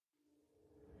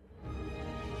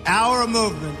Our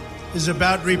movement is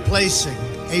about replacing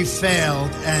a failed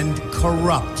and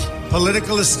corrupt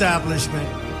political establishment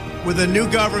with a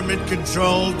new government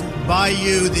controlled by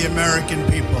you, the American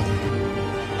people.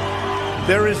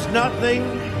 There is nothing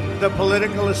the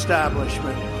political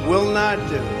establishment will not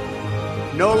do,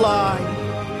 no lie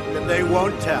that they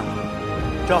won't tell,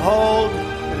 to hold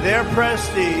their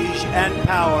prestige and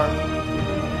power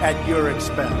at your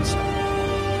expense.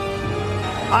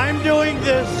 I'm doing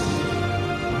this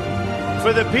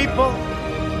for the people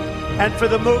and for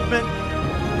the movement,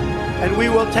 and we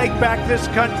will take back this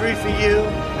country for you,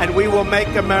 and we will make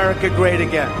America great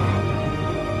again.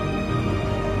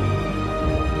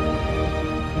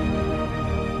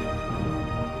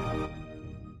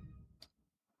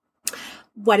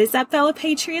 What is up, fellow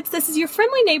Patriots? This is your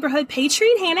friendly neighborhood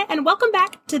Patriot Hannah, and welcome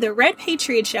back to the Red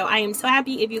Patriot Show. I am so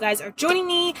happy if you guys are joining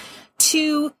me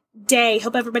today.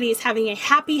 Hope everybody is having a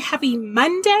happy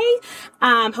Monday.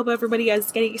 Hope everybody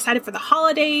is getting excited for the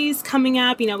holidays coming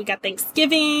up. You know, we got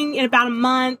Thanksgiving in about a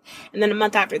month, and then a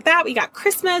month after that, we got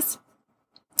Christmas.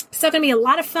 So it's going to be a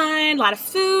lot of fun, a lot of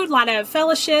food, a lot of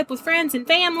fellowship with friends and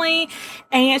family,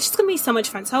 and it's just going to be so much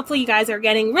fun. So hopefully you guys are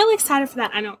getting really excited for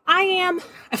that. I know I am.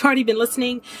 I've already been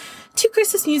listening to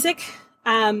Christmas music,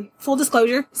 full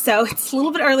disclosure, so it's a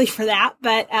little bit early for that,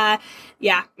 but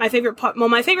yeah, my favorite part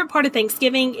of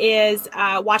Thanksgiving is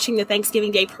watching the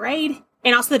Thanksgiving Day Parade,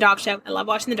 and also the dog show. I love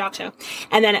watching the dog show.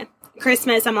 And then at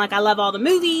Christmas, I'm like, I love all the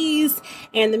movies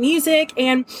and the music,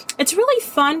 and it's really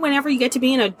fun whenever you get to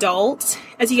be an adult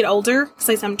as you get older.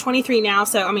 So I'm 23 now,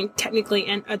 so I mean, technically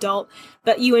an adult,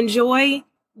 but you enjoy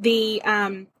the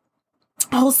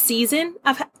whole season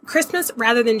of Christmas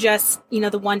rather than just, you know,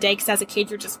 the one day, because as a kid,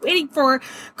 you're just waiting for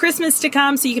Christmas to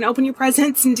come so you can open your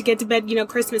presents and to get to bed, you know,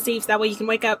 Christmas Eve, so that way you can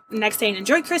wake up the next day and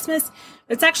enjoy Christmas.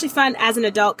 It's actually fun as an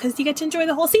adult because you get to enjoy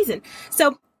the whole season.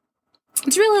 So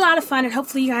it's really a lot of fun, and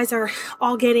hopefully you guys are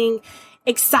all getting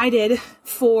excited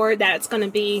for that. It's going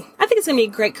to be, I think it's going to be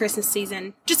a great Christmas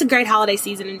season, just a great holiday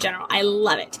season in general. I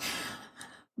love it.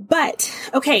 But,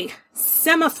 okay,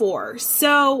 Semaphore.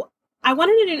 So I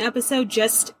wanted to do an episode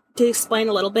just to explain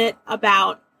a little bit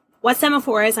about what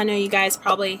Semaphore is. I know you guys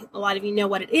probably, a lot of you know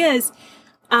what it is.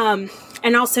 And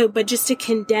also, but just to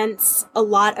condense a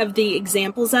lot of the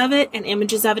examples of it and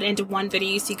images of it into one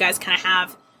video so you guys kind of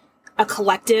have a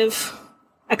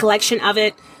collection of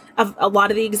it, of a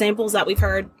lot of the examples that we've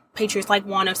heard Patriots like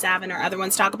 107 or other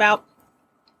ones talk about.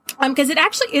 Because it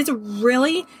actually is a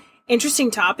really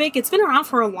interesting topic. It's been around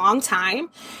for a long time.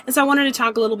 And so I wanted to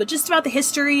talk a little bit just about the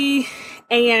history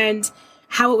and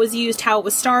how it was used, how it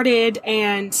was started,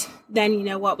 and then, you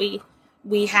know, what we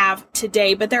have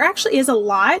today. But there actually is a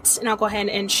lot, and I'll go ahead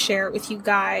and share it with you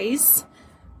guys.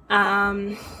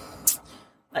 Let's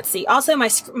see. Also,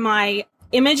 my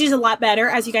image is a lot better.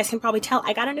 As you guys can probably tell,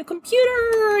 I got a new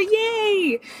computer.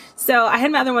 Yay! So I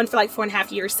had my other one for like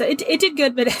 4.5 years. So it did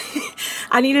good, but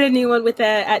I needed a new one with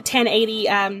a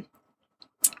 1080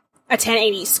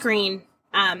 screen,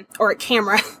 or a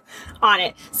camera on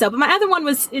it. So, but my other one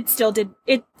was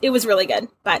really good,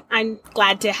 but I'm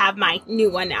glad to have my new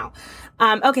one now.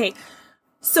 Okay.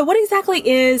 So what exactly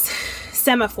is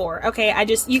Semaphore? Okay.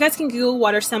 You guys can Google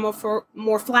what are Semaphore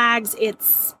flags.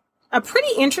 It's a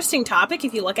pretty interesting topic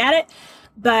if you look at it,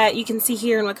 but you can see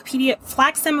here in Wikipedia,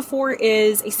 flag semaphore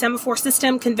is a semaphore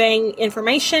system conveying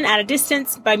information at a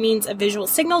distance by means of visual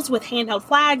signals with handheld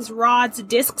flags, rods,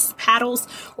 discs, paddles,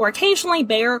 or occasionally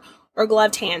bare or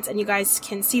gloved hands. And you guys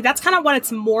can see that's kind of what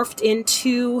it's morphed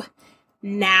into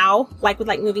now, like with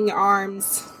like moving your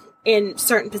arms in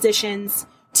certain positions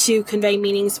to convey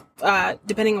meanings,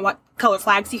 depending on what color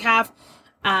flags you have,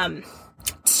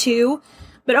 too.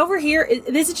 But over here,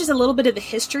 this is just a little bit of the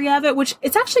history of it, which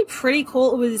it's actually pretty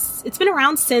cool. It's been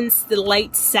around since the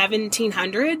late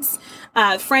 1700s.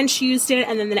 French used it,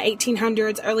 and then the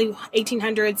 1800s, early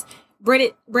 1800s,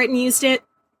 Britain used it.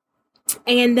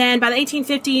 And then by the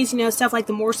 1850s, you know, stuff like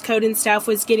the Morse code and stuff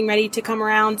was getting ready to come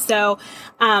around. So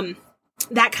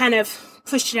that kind of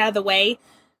pushed it out of the way.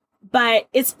 But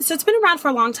it's been around for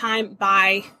a long time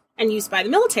and used by the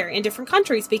military in different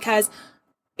countries, because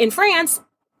in France,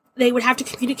 they would have to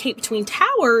communicate between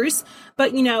towers,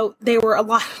 but, you know, they were a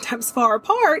lot of times far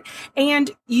apart,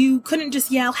 and you couldn't just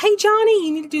yell, "Hey, Johnny,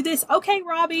 you need to do this." "Okay,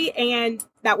 Robbie," and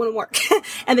that wouldn't work.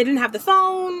 And they didn't have the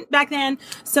phone back then,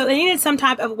 so they needed some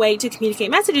type of way to communicate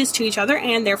messages to each other,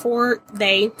 and therefore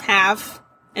they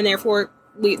were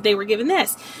given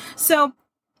this. So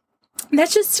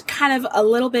that's just kind of a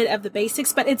little bit of the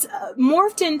basics, but it's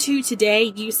morphed into today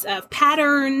use of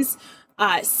patterns,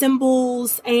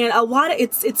 symbols, and a lot of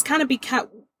it's kind of become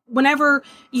whenever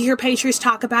you hear patriots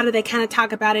talk about it, they kind of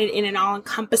talk about it in an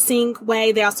all-encompassing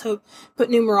way. They also put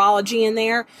numerology in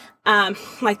there,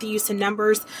 like the use of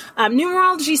numbers.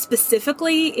 Numerology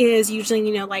specifically is usually,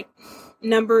 you know, like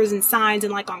numbers and signs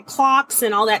and like on clocks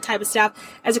and all that type of stuff.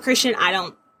 As a Christian, I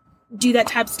don't do that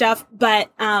type of stuff, but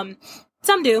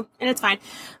some do, and it's fine.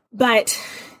 But,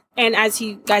 and as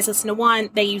you guys listen to one,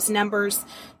 they use numbers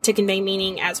to convey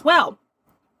meaning as well.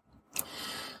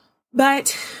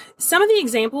 But some of the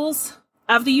examples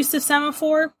of the use of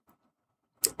semaphore,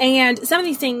 and some of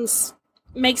these things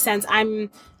make sense.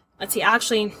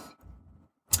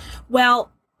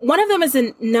 One of them is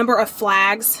a number of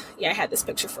flags. Yeah, I had this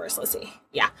picture first. Let's see.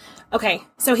 Yeah. Okay.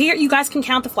 So here you guys can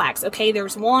count the flags. Okay.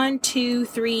 There's 1, 2,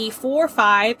 3, 4,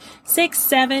 5, 6,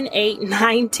 7, 8,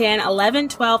 9, 10, 11,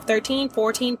 12, 13,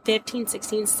 14, 15,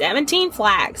 16, 17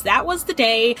 flags. That was the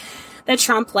day that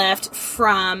Trump left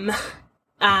from,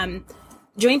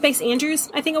 Joint Base Andrews,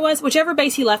 I think it was. Whichever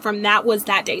base he left from, that was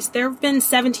that day. So there have been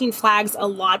 17 flags, a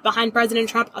lot behind President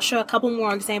Trump. I'll show a couple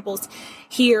more examples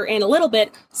here in a little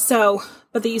bit. So,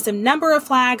 but the use of number of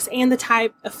flags and the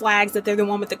type of flags, that they're the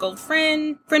one with the gold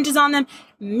fringes on them,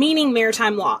 meaning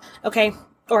maritime law, okay?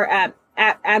 Or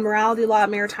admiralty law,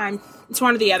 maritime. It's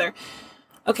one or the other.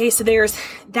 Okay, so there's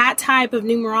that type of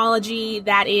numerology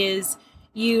that is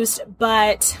used,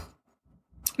 but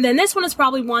then this one is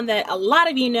probably one that a lot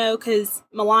of you know, because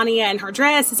Melania and her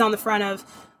dress is on the front of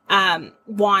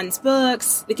Juan's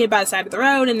books, The Kid by the Side of the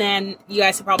Road, and then you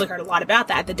guys have probably heard a lot about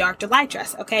that, the dark to light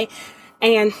dress, okay?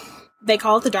 And they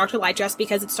call it the dark to light dress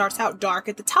because it starts out dark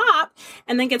at the top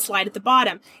and then gets light at the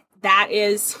bottom. That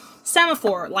is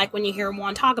semaphore, like when you hear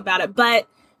Juan talk about it. But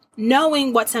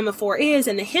knowing what semaphore is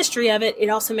and the history of it, it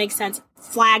also makes sense.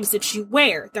 Flags that you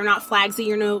wear, they're not flags that,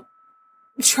 you know,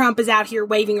 Trump is out here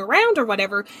waving around or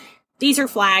whatever. These are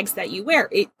flags that you wear,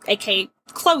 aka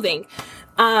clothing.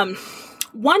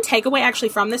 One takeaway actually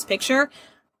from this picture,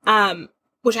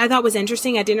 which I thought was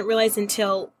interesting, I didn't realize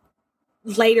until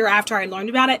later after I learned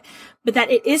about it, but that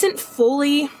it isn't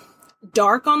fully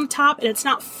dark on the top and it's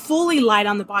not fully light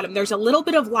on the bottom. There's a little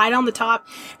bit of light on the top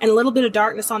and a little bit of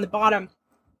darkness on the bottom.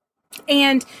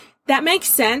 And that makes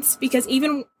sense because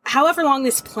even however long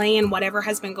this plan, whatever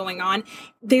has been going on,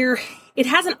 it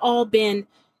hasn't all been,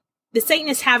 the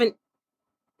Satanists haven't,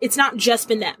 it's not just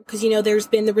been them, because, you know, there's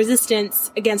been the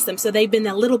resistance against them. So they've been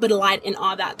a little bit of light in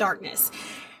all that darkness.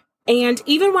 And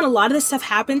even when a lot of this stuff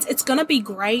happens, it's going to be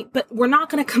great, but we're not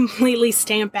going to completely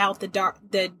stamp out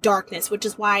the darkness, which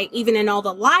is why even in all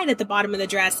the light at the bottom of the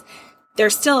dress,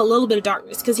 there's still a little bit of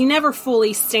darkness because you never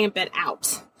fully stamp it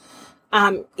out.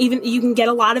 Even you can get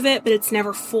a lot of it, but it's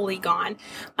never fully gone.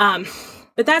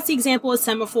 But that's the example of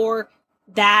semaphore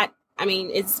that, I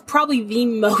mean, it's probably the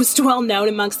most well-known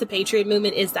amongst the Patriot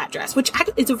movement is that dress, which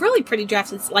it's a really pretty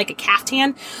dress. It's like a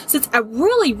caftan. So it's a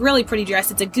really, really pretty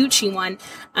dress. It's a Gucci one.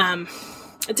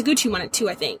 It's a Gucci one too,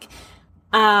 I think.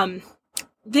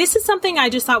 This is something I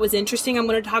just thought was interesting. I'm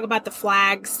going to talk about the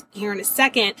flags here in a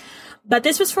second, but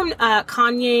this was from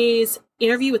Kanye's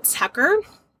interview with Tucker.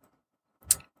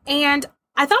 And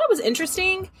I thought it was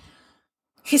interesting,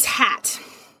 his hat.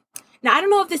 Now, I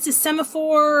don't know if this is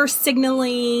semaphore,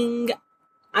 signaling,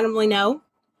 I don't really know.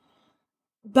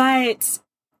 But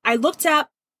I looked up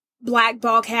Black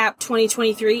Ball Cap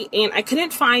 2023, and I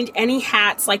couldn't find any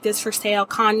hats like this for sale.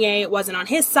 Kanye, it wasn't on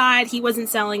his side. He wasn't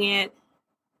selling it.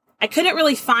 I couldn't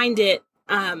really find it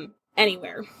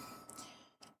anywhere.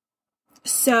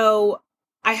 So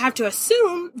I have to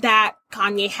assume that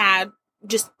Kanye had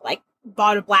just like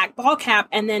bought a black ball cap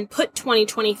and then put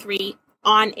 2023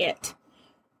 on it.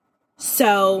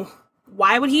 So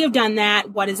why would he have done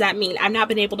that? What does that mean? I've not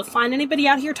been able to find anybody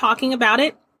out here talking about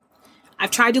it. I've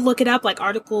tried to look it up, like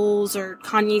articles or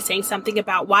Kanye saying something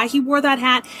about why he wore that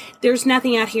hat. There's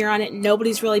nothing out here on it.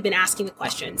 Nobody's really been asking the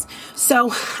questions.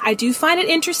 So I do find it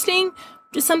interesting.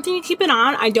 Just something to keep an eye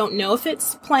on. I don't know if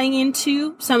it's playing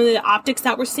into some of the optics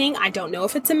that we're seeing. I don't know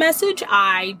if it's a message.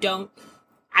 I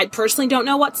personally don't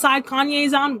know what side Kanye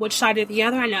is on, which side or the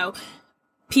other. I know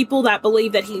people that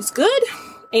believe that he's good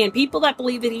and people that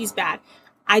believe that he's bad.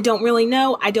 I don't really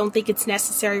know. I don't think it's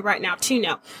necessary right now to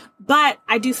know. But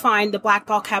I do find the black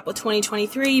ball cap with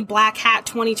 2023, black hat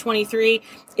 2023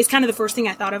 is kind of the first thing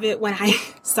I thought of it when I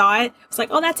saw it. It's like,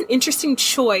 oh, that's an interesting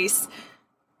choice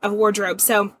of wardrobe.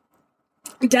 So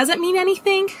it doesn't mean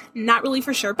anything, not really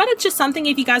for sure, but it's just something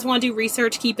if you guys want to do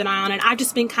research, keep an eye on it. I've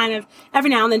just been kind of every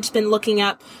now and then just been looking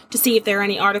up to see if there are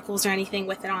any articles or anything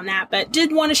with it on that, but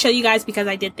did want to show you guys because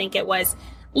I did think it was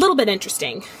a little bit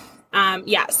interesting.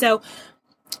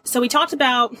 So we talked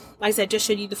about, like I said, just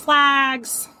showed you the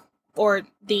flags or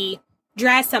the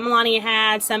dress that Melania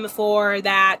had, Semaphore,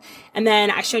 that, and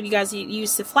then I showed you guys the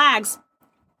use of flags.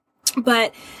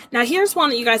 But now here's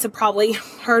one that you guys have probably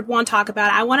heard Juan talk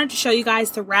about. I wanted to show you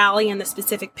guys the rally and the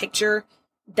specific picture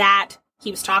that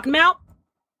he was talking about.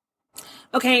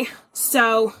 Okay,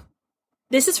 so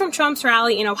this is from Trump's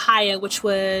rally in Ohio, which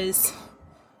was,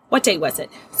 what date was it?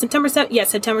 September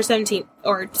 17th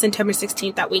or September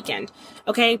 16th, that weekend.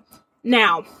 Okay,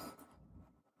 now,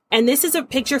 and this is a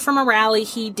picture from a rally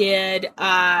he did,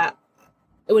 it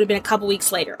would have been a couple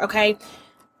weeks later, okay?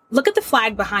 Look at the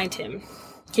flag behind him.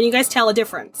 Can you guys tell a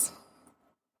difference?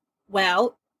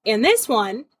 Well, in this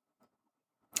one,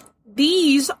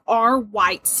 these are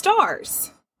white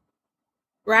stars,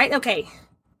 right? Okay,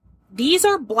 these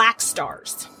are black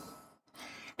stars.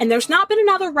 And there's not been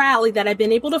another rally that I've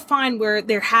been able to find where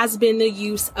there has been the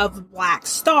use of black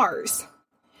stars.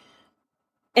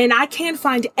 And I can't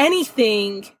find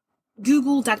anything,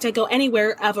 Google, DuckDuckGo,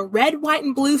 anywhere, of a red, white,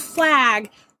 and blue flag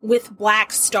with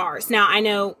black stars. Now, I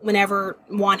know whenever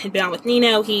Juan had been on with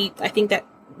Nino, I think that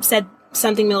said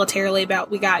something militarily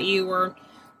about "we got you" or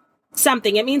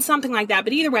something. It means something like that.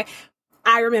 But either way,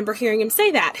 I remember hearing him say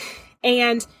that.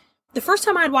 And the first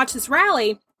time I'd watched this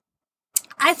rally,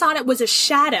 I thought it was a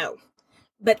shadow.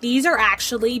 But these are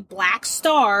actually black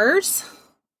stars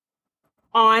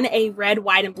on a red,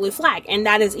 white, and blue flag. And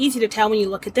that is easy to tell when you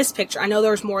look at this picture. I know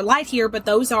there's more light here, but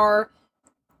those are...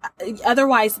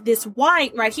 Otherwise, this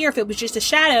white right here, if it was just a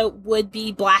shadow, would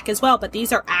be black as well. But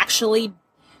these are actually,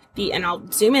 and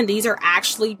I'll zoom in, these are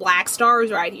actually black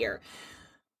stars right here.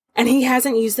 And he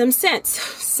hasn't used them since.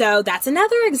 So that's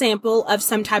another example of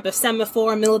some type of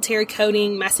semaphore, military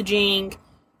coding, messaging,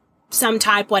 some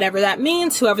type, whatever that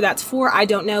means, whoever that's for, I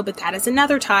don't know. But that is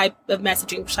another type of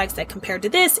messaging, which, like I said, compared to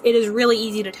this, it is really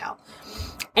easy to tell.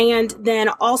 And then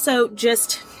also,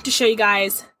 just to show you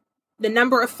guys the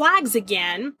number of flags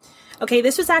again. Okay,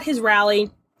 this was at his rally.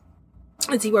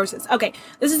 Let's see, where was this? Okay,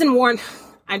 this is in Warren.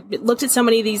 I looked at so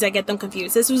many of these, I get them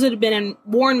confused. This would have been in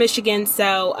Warren, Michigan,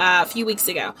 so a few weeks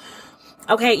ago.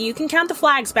 Okay, you can count the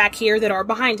flags back here that are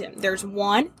behind him. There's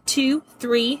 1, 2,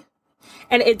 3,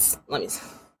 and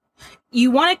you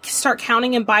want to start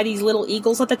counting them by these little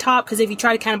eagles at the top, because if you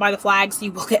try to count them by the flags,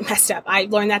 you will get messed up. I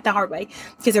learned that the hard way.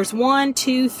 Because there's 1,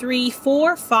 2, 3,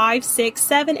 4, 5, 6,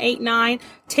 7, 8, 9,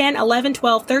 10, 11,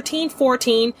 12, 13,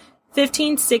 14,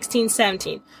 15, 16,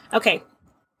 17. Okay.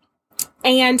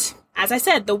 And as I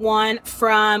said, the one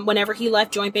from whenever he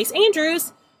left Joint Base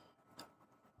Andrews,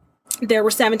 there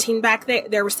were 17 back there.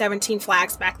 There were 17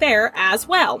 flags back there as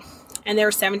well. And there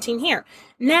were 17 here.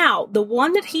 Now, the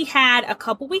one that he had a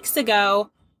couple weeks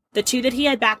ago, the two that he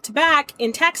had back to back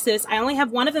in Texas, I only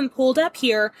have one of them pulled up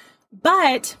here,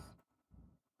 but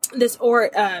this, or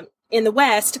in the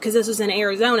West, because this was in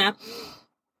Arizona,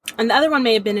 and the other one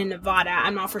may have been in Nevada,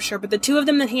 I'm not for sure, but the two of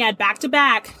them that he had back to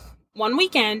back one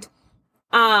weekend,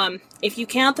 if you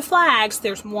count the flags,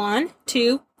 there's 1,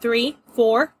 2, 3,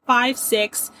 4, 5,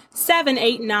 6, 7,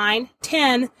 8, 9,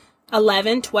 10,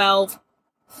 11, 12,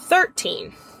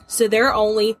 13. So there are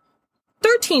only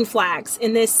 13 flags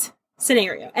in this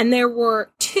scenario. And there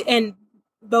were two, and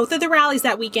both of the rallies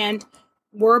that weekend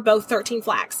were both 13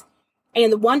 flags.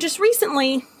 And the one just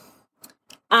recently,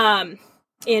 and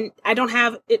I don't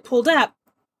have it pulled up,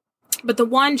 but the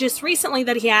one just recently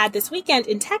that he had this weekend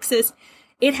in Texas,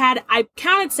 I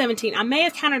counted 17. I may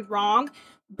have counted wrong,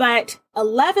 but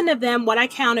 11 of them, what I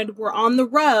counted, were on the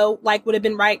row, like would have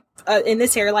been right in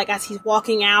this area, like as he's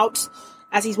walking out,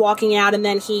 and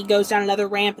then he goes down another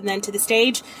ramp and then to the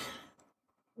stage.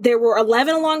 There were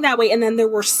 11 along that way, and then there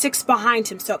were 6 behind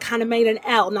him, so it kind of made an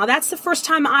L. Now, that's the first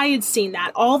time I had seen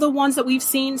that. All the ones that we've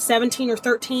seen, 17 or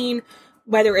 13,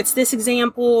 whether it's this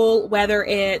example, whether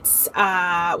it's,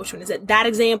 which one is it? That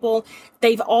example,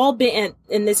 they've all been,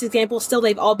 in this example, still,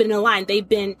 they've all been in a line. They've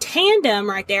been tandem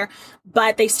right there,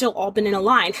 but they've still all been in a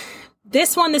line.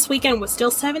 This one this weekend was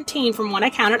still 17 from what I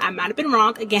counted. I might have been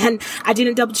wrong. Again, I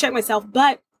didn't double check myself,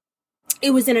 but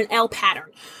it was in an L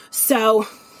pattern. So,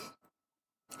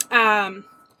 I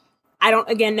don't,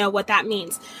 again, know what that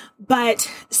means.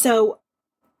 But, so,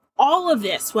 all of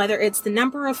this, whether it's the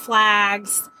number of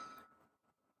flags,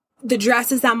 the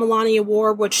dresses that Melania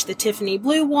wore, which the Tiffany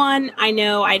blue one, I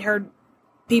know I'd heard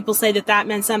people say that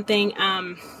meant something.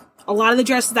 A lot of the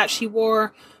dresses that she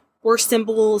wore were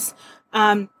symbols.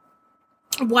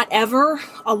 Whatever,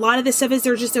 a lot of this stuff is,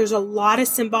 there's a lot of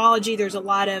symbology, there's a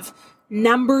lot of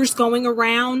numbers going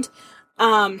around,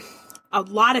 a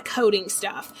lot of coding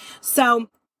stuff. So,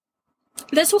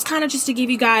 this was kind of just to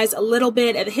give you guys a little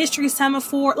bit of the history of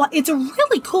Semaphore. It's a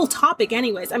really cool topic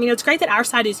anyways. I mean, it's great that our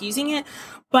side is using it,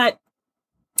 but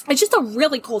it's just a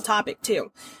really cool topic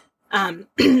too.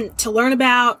 to learn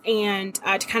about and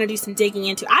to kind of do some digging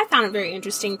into. I found it very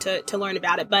interesting to learn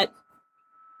about it, but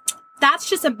that's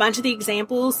just a bunch of the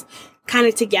examples kind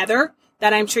of together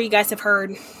that I'm sure you guys have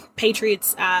heard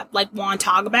patriots like Juan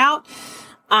talk about.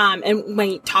 And when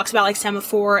he talks about like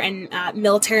Semaphore and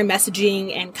military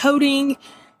messaging and coding.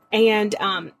 And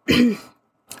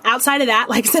outside of that,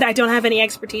 like I said, I don't have any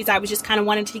expertise. I was just kind of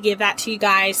wanting to give that to you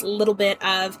guys, a little bit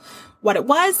of what it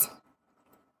was.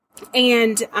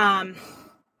 And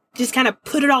just kind of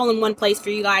put it all in one place for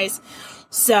you guys.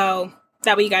 So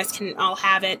that way you guys can all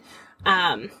have it.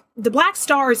 The Black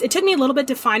Stars, it took me a little bit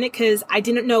to find it because I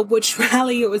didn't know which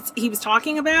rally he was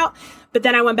talking about. But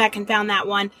then I went back and found that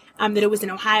one, that it was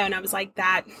in Ohio. And I was like,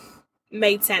 that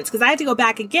made sense. Because I had to go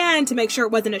back again to make sure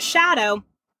it wasn't a shadow.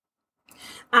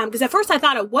 Because at first I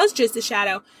thought it was just a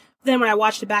shadow. Then when I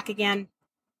watched it back again,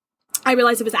 I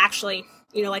realized it was actually,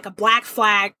 like a black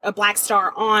flag, a black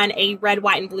star on a red,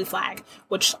 white, and blue flag,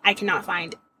 which I cannot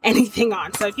find anything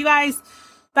on. So if you guys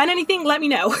find anything, let me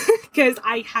know. Because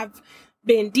I have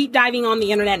been deep diving on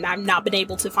the internet and I've not been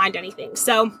able to find anything.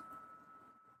 So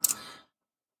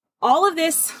all of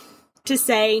this to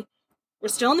say we're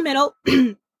still in the middle,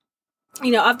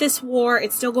 of this war.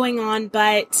 It's still going on,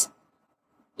 but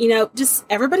just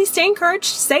everybody stay encouraged,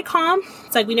 stay calm.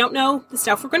 It's like, we don't know the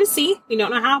stuff we're going to see. We don't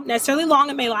know how necessarily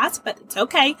long it may last, but it's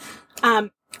okay.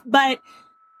 But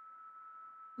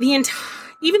even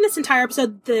this entire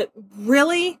episode, the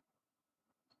really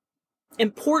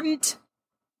important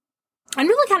and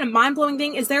really kind of mind-blowing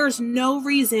thing is there is no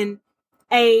reason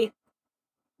a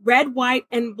red, white,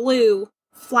 and blue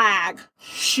flag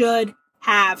should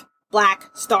have black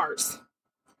stars.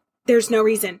 There's no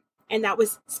reason. And that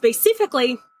was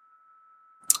specifically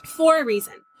for a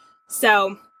reason.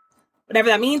 So whatever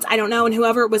that means, I don't know. And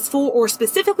whoever it was for, or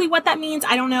specifically what that means,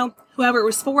 I don't know. Whoever it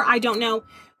was for, I don't know.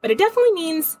 But it definitely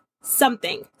means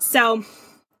something. So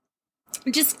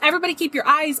just everybody keep your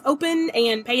eyes open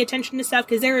and pay attention to stuff,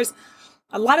 because there is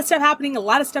a lot of stuff happening, a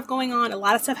lot of stuff going on, a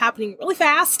lot of stuff happening really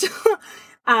fast.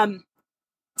 And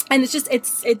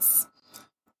it's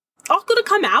all going to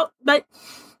come out, but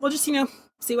we'll just,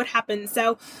 see what happens.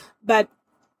 So, but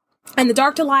in the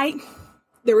dark to light,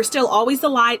 there was still always the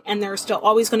light, and there's still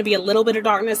always going to be a little bit of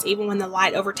darkness, even when the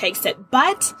light overtakes it.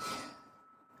 But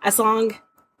as long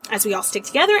as we all stick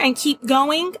together and keep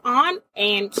going on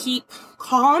and keep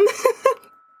calm,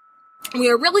 we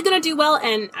are really going to do well.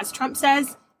 And as Trump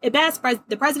says it best,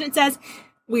 the president says,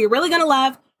 we are really going to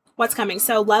love what's coming.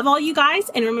 So love all you guys,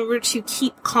 and remember to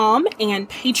keep calm and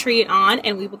patriot on,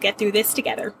 and we will get through this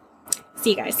together.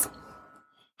 See you guys.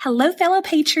 Hello, fellow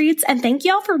Patriots, and thank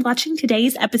y'all for watching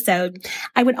today's episode.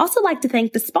 I would also like to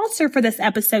thank the sponsor for this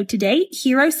episode today,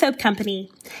 Hero Soap Company.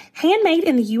 Handmade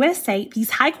in the USA, these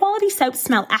high-quality soaps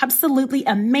smell absolutely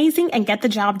amazing and get the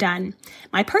job done.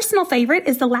 My personal favorite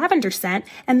is the lavender scent,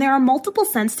 and there are multiple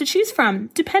scents to choose from,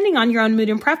 depending on your own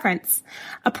mood and preference.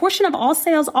 A portion of all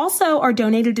sales also are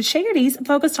donated to charities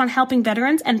focused on helping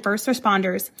veterans and first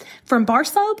responders. From bar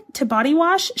soap to body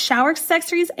wash, shower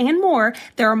accessories, and more,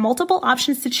 there are multiple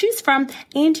options to choose from,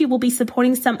 and you will be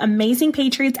supporting some amazing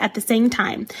patriots at the same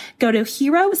time. Go to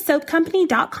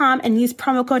herosoapcompany.com and use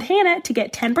promo code Hannah to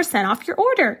get 10% off your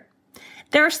order.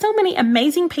 There are so many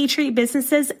amazing patriot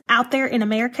businesses out there in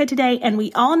America today, and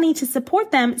we all need to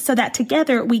support them so that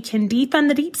together we can defund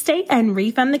the deep state and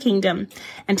refund the kingdom.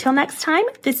 Until next time,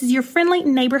 this is your friendly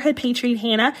neighborhood patriot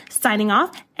Hannah signing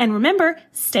off, and remember,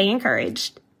 stay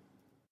encouraged.